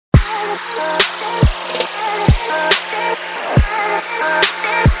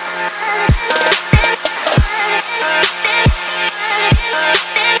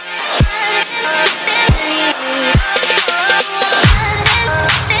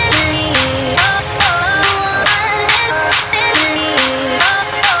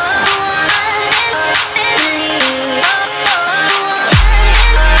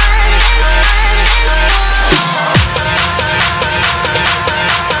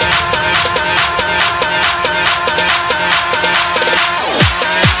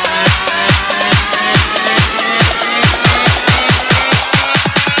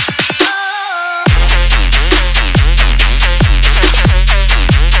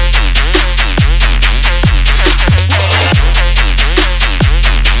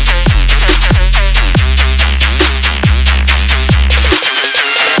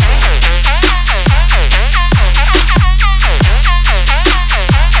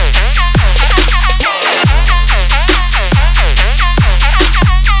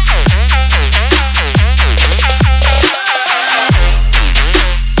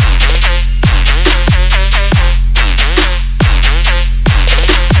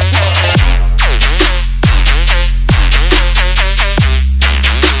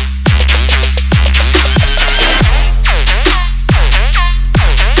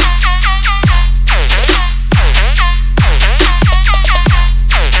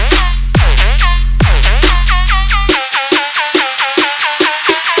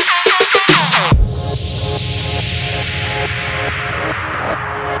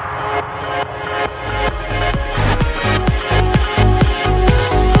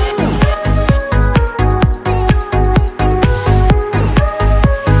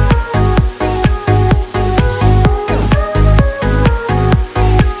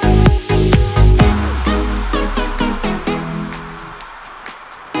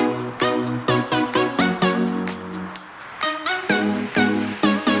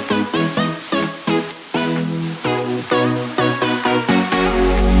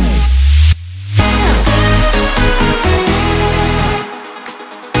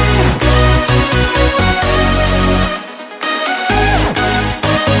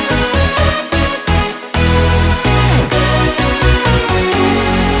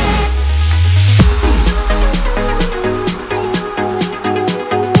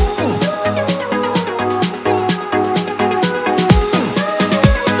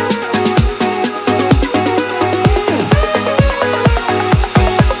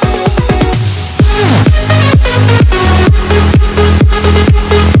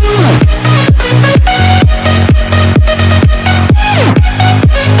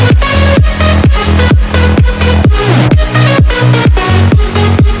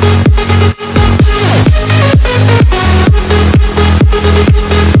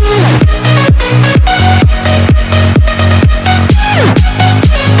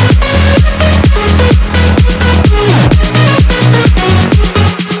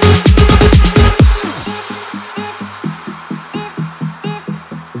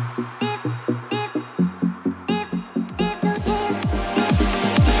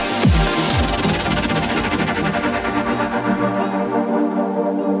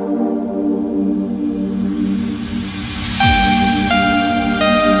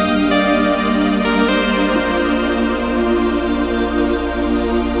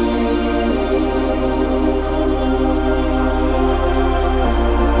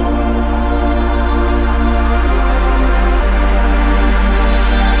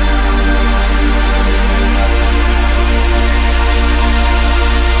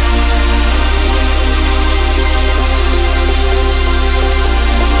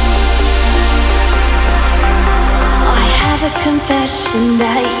confession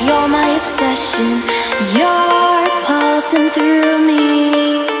that you're my obsession. You're pulsing through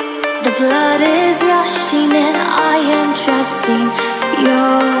me. The blood is rushing and I am trusting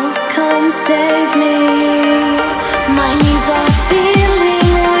you'll come save me. My knees are feeling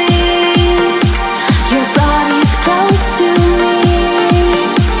weak. Your body's close to me.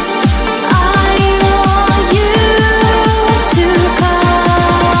 I want you to come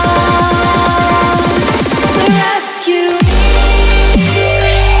to rescue me.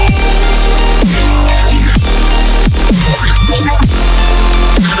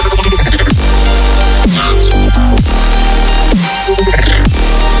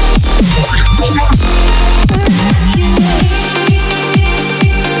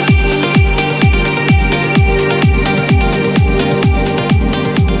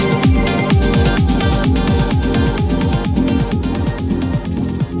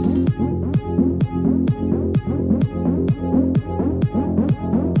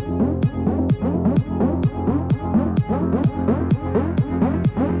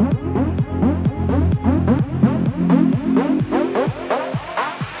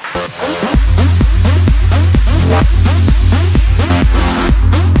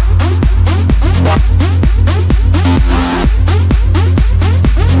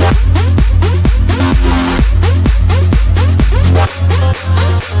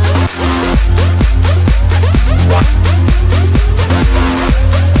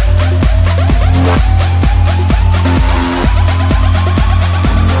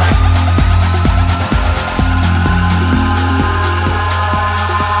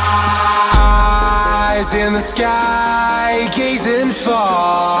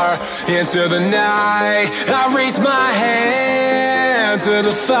 into the night. I raise my hand to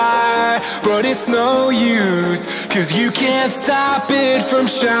the fire, but it's no use, 'cause you can't stop it from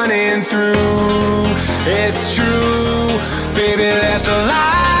shining through. It's true, baby, let the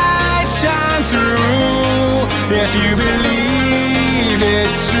light shine through. If you believe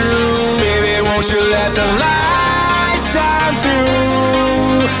it's true, baby, won't you let the light shine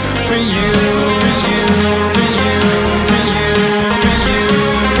through for you, for you, for you, for you, for you,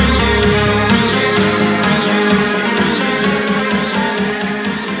 for you, for you, for you.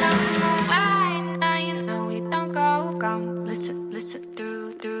 Now you know we don't go. Listen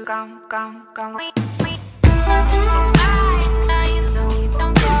through, go. Now you know we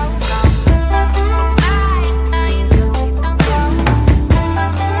don't go.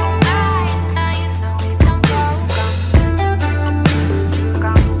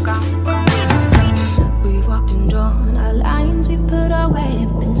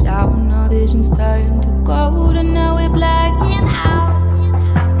 Visions turned to gold and now we're blacking out.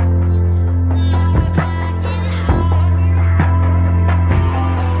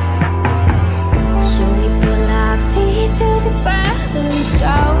 So we pull our feet through the gathering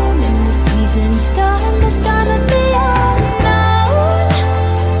storm, and the season's done, it's gonna be unknown.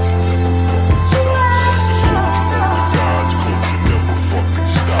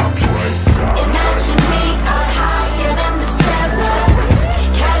 Imagine we are higher than the sparrows.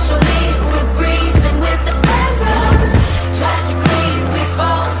 Casually we're breathing with the pharaoh. Tragically we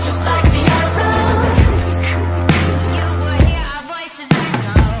fall just like the arrows. You will hear our voices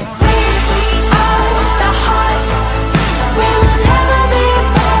echo. We are the hearts. We will never be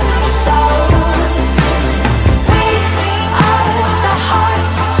apart. So we are the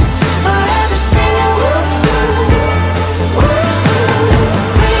hearts. Forever singing woo woo.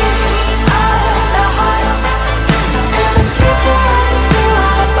 We are the hearts. And the future runs through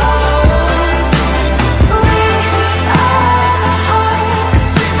our bones. We are the hearts.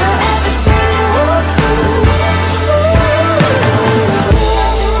 Forever singing woo woo.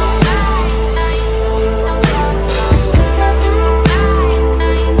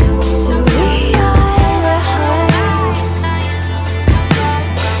 So we are the hearts.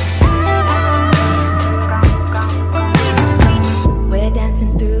 We're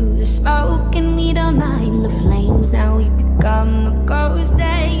dancing through the smoke and we don't mind the flame.